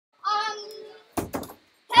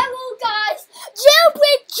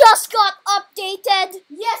dead?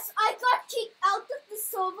 Yes, I got kicked out of the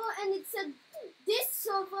server and it said this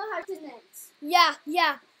server has an end. Yeah.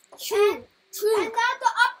 True. And now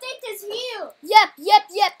the update is here. Yep.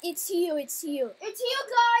 It's here. It's here,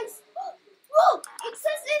 guys. Look, it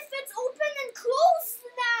says if it's open and closed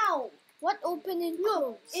now. What open and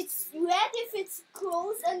closed? It's red if it's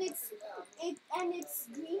closed and it's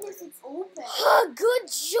green if it's open.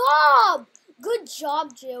 Good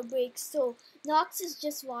job, Jailbreak. So Nox is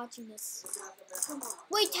just watching us. Come on.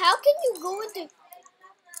 Wait, how can you go into?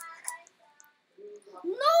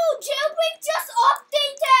 No, Jailbreak just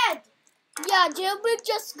updated. Yeah, Jailbreak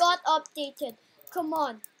just got updated. Come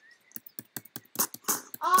on.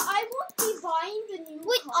 I won't be buying the new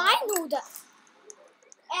car. I know that.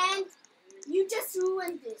 And you just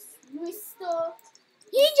ruined this, Mr.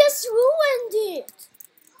 He just ruined it.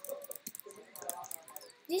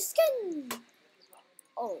 This can.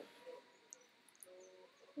 Oh.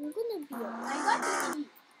 I'm gonna be. I got the key.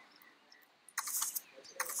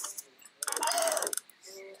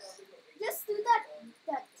 Just do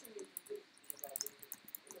that too.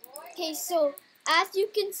 Okay, so as you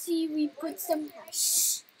can see, we put some. Shh.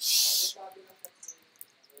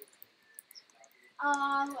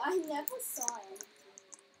 I never saw it.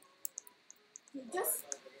 You just.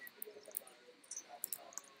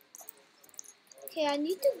 Okay, I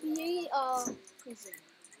need to be prison.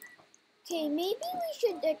 Okay, maybe we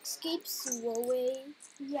should escape sewer way.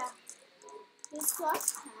 Yeah. This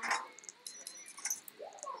was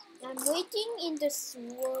I'm waiting in the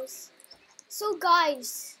sewers. So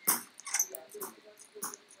guys,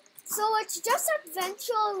 so let's just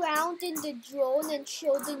adventure around in the drone and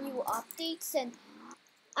show the new updates, and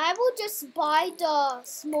I will just buy the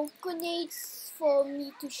smoke grenades for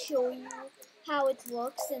me to show you how it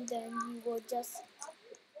works, and then you will just.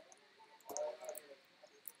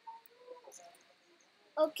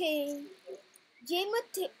 Okay,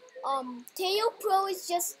 Tail Pro is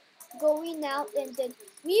just going out, and then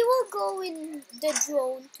we will go in the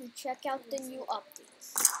drone to check out the new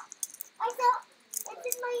updates. I thought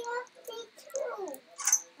it's in my update too.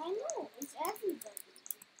 I know, it's everybody.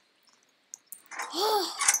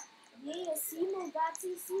 Yeah, Simo got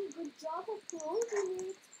CC. Good job uploading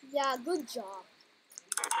it. Yeah, good job.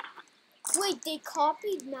 Wait, they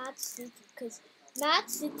copied Mad City, because Mad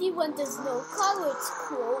City, when there's no color, it's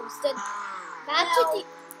closed. And Mad City,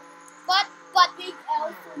 but Big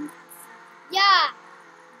L from yeah,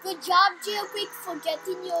 good job, Jailbreak, for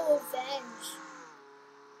getting your revenge.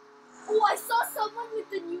 Oh, I saw someone with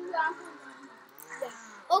the new Lambo.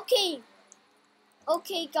 Yeah.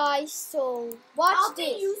 Okay, guys. So watch I'll this.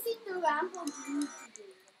 I'll be using the Lambo today.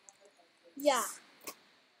 Yeah.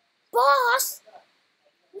 Boss.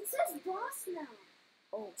 It says boss now.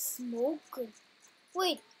 Oh, smoke.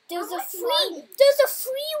 Wait, there's How a much free. money? There's a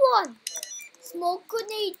free one. Smoke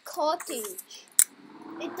grenade cottage.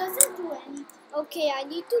 It doesn't do anything. Okay, I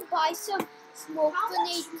need to buy some smoke How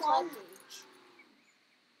grenade much money? cottage.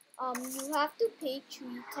 You have to pay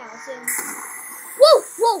 3,000.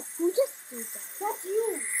 Whoa! Who just did that? That's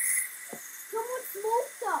you. Someone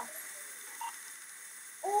smoked us.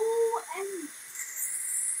 Oh.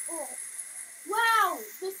 Wow,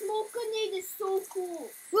 the smoke grenade is so cool.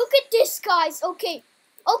 Look at this, guys. Okay.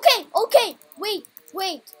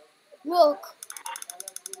 Wait. Look.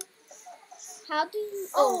 How do you?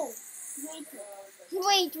 Oh.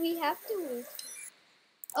 Wait. We have to wait.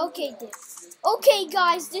 Okay, this. Okay,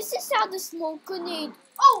 guys. This is how the smoke grenade.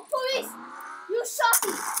 Oh, police! You shot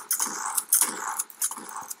me.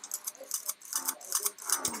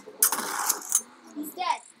 He's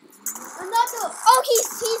dead. Another. Oh,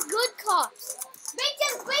 he's good, cops.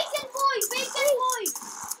 Bacon boy.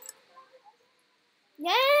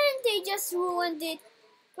 And they just ruined it.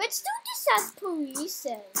 Let's do this as police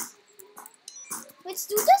says.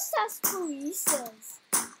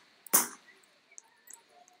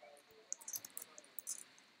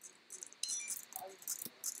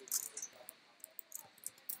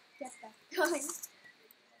 Get that gun.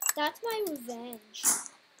 That's my revenge.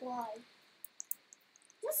 Why?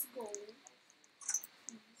 Just go.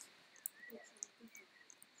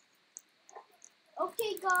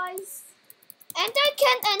 Okay, guys. And I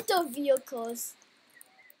can enter vehicles.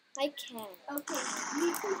 I can. Okay,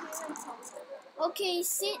 leave the game and come back. Okay,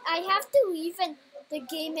 see, I have to leave the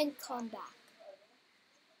game and come back.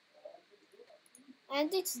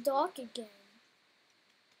 And it's dark again.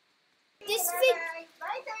 This video.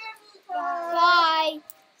 Bye.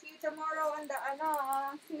 See you tomorrow on the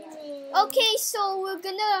swimming. Okay, so we're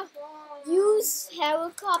gonna use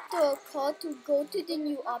helicopter or car to go to the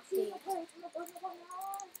new update.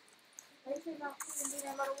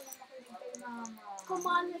 Come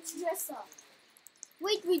on, let's dress up.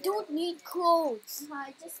 Wait, we don't need clothes.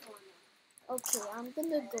 I just wanna. Okay, I'm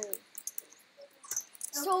gonna go.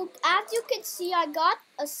 So as you can see, I got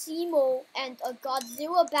a Simo and a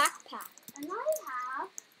Godzilla backpack. And I have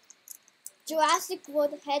Jurassic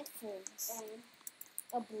World headphones. and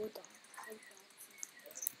A bulldog.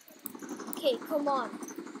 Okay, come on.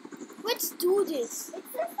 Let's do this. it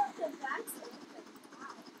says that the bank's open.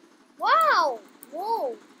 Wow!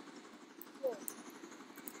 Whoa! Whoa.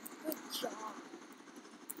 Good job.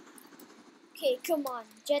 Okay, come on.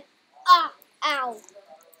 Jet. Ah! Ow!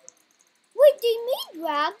 Wait, they made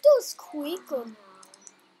ragdolls quicker now.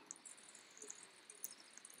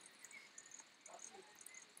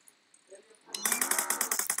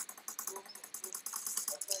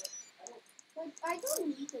 But I don't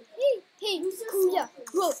need it. Hey, Use your Kuya,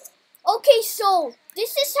 smoke look. Okay, so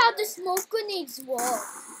this is how the smoke grenades work.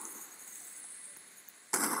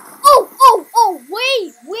 Oh,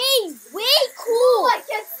 wait, cool. I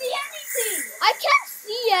can't see anything. I can't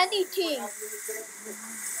see anything.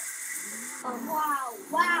 Wow.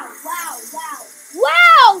 Wow,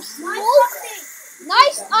 Nice smoke. update.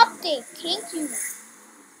 Nice update, thank you.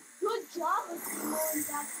 Good job with knowing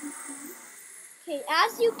that PC. Okay,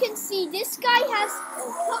 as you can see, this guy has.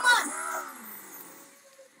 Oh, Come on.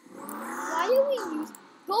 why do we use?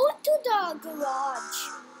 Go to the garage.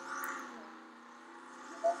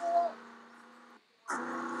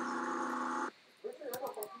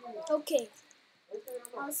 Okay.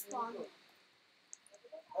 I'll spawn.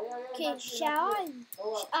 Okay,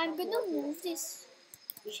 I'm gonna move this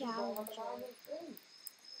challenger.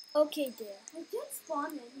 Okay, there. I can't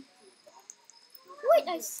spawn anything. Wait,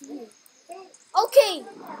 I see it. Okay.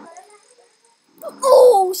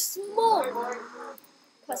 Oh, smoke.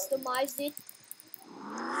 Customize it.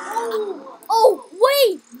 Oh,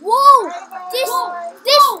 wait. Whoa.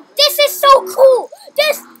 This is so cool.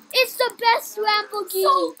 This is the best Lamborghini.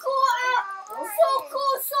 So cool.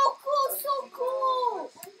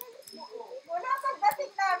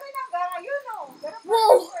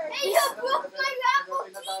 Whoa. Hey, you broke my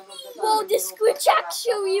Lamborghini. Whoa, this switch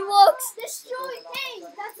actually works. Destroyed. Hey,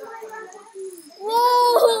 that's my Lamborghini.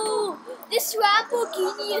 Whoa. This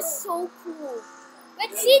Lamborghini is so cool.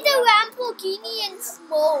 Let's see the Lamborghini and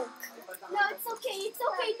smoke. No, it's okay.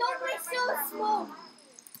 Don't make so smoke.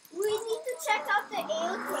 We need to check out the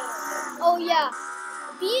airtail. Oh yeah.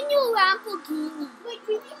 Be in your Lamborghini. Wait,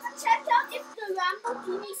 we need to check out if the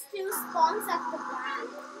Lamborghini still spawns at the brand.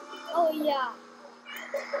 Oh yeah.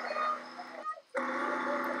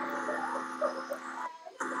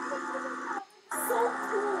 So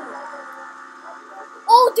cool.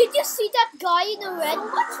 Oh, did you see that guy in the red? So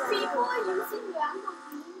much people are using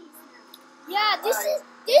Lamborghinis now. Yeah,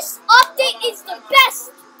 this update is the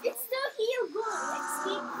best. It's still here good.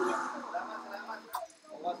 Escape vehicle.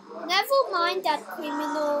 Never mind that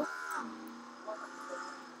criminal.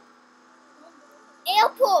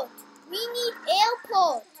 Airport. We need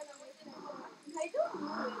airport. I don't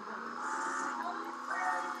know it.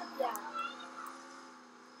 Yeah.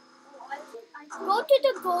 Oh, I can. Go to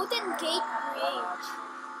the Golden Gate Bridge.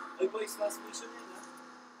 Wait,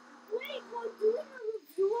 we're doing a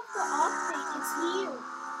review of the update. It's here.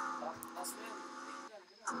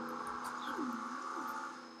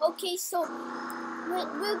 Okay, so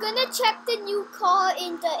we're gonna check the new car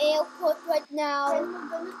in the airport right now. And we're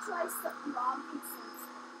gonna try some lobbies and stuff.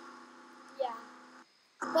 Yeah.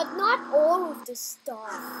 But not all of the stuff.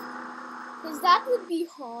 Because that would be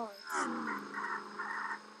hard.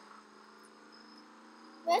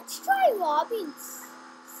 Let's try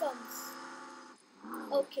Robinson's.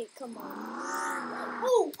 Okay, come on.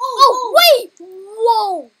 Oh, wait!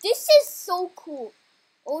 Whoa! This is so cool.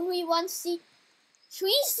 Only one seat.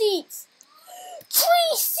 3 seats!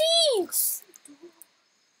 3 seats!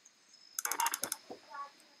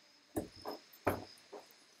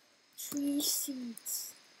 Three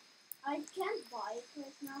seats. I can't buy it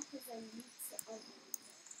right now because I need some.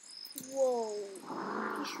 Whoa.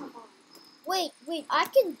 Wait, I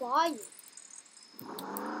can buy it.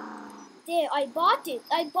 There, I bought it.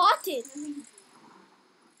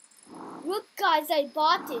 Look guys, I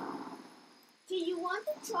bought it. Do you want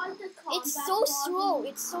to try the combat? It's so slow.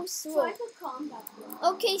 Try the combat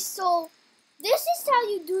one. Okay, so this is how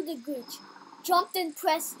you do the glitch. Jump and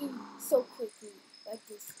press E so quickly, like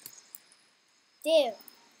this. There,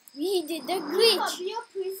 we did the glitch. Be a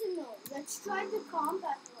prisoner. Let's try the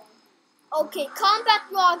combat one. Okay, combat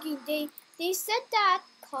logging. They said that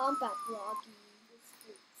combat logging.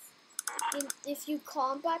 If you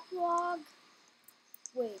combat log,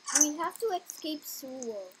 wait, we have to escape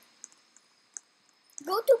sewer.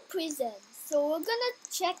 Go to prison. So we're gonna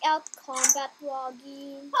check out combat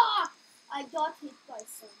logging. I got hit by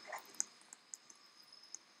someone.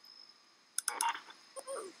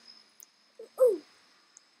 Ooh.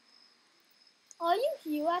 Are you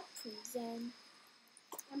here at prison?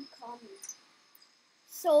 I'm coming.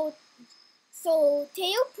 So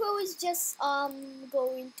Tail Pro is just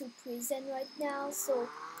going to prison right now, so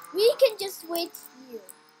we can just wait here.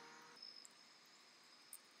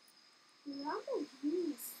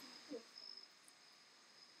 Lamborghini is super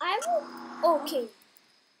fast. I will. Okay.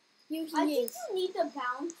 Here he I think is. you need a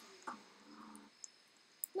bounty.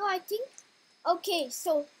 No, I think. Okay,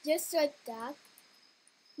 so just like that.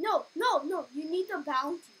 No. You need a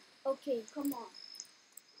bounty. Okay. Come on.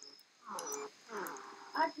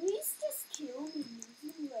 At least just kill me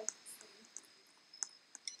using like.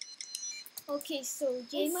 Okay, so It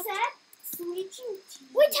game up. said switching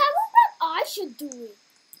teams. Wait, how about I should do it?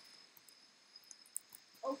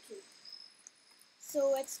 Okay.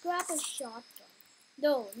 So let's grab a shotgun.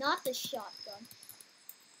 No, not the shotgun.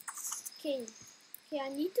 Okay, I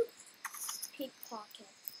need to pickpocket.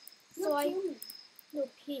 No, kill me. No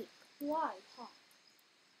pick. Why? How?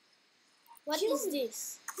 What Kill is me.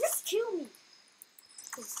 this? Just kill me.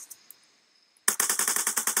 Okay.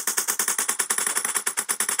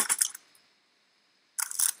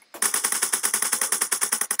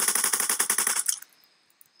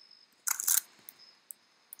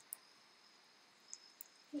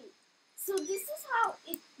 So this is how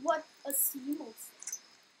what a CMO says.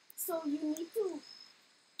 So you need to.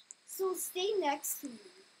 So stay next to me.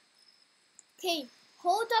 Okay,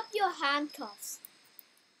 hold up your handcuffs.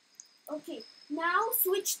 Okay, now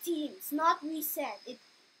switch teams, not reset. It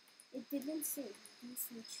didn't say. You can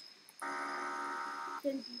switch teams.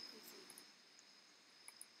 Then be proceed.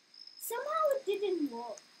 Somehow it didn't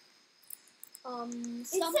work. It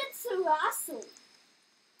said Sarasso.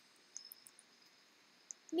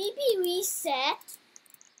 Maybe reset.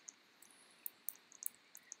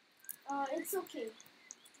 It's okay.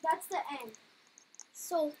 That's the end.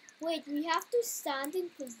 So wait, we have to stand in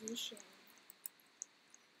position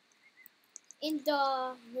in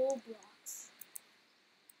the ROBLOX.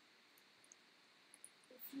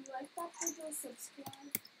 If you like that video,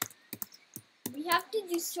 subscribe. We have to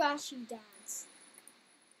do trashy dance.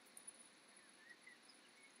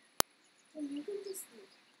 So you can just do it.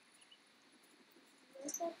 If you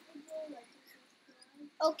like that video, like and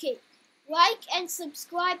subscribe. Okay, like and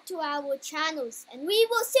subscribe to our channels, and we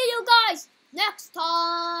will see you guys next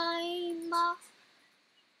time.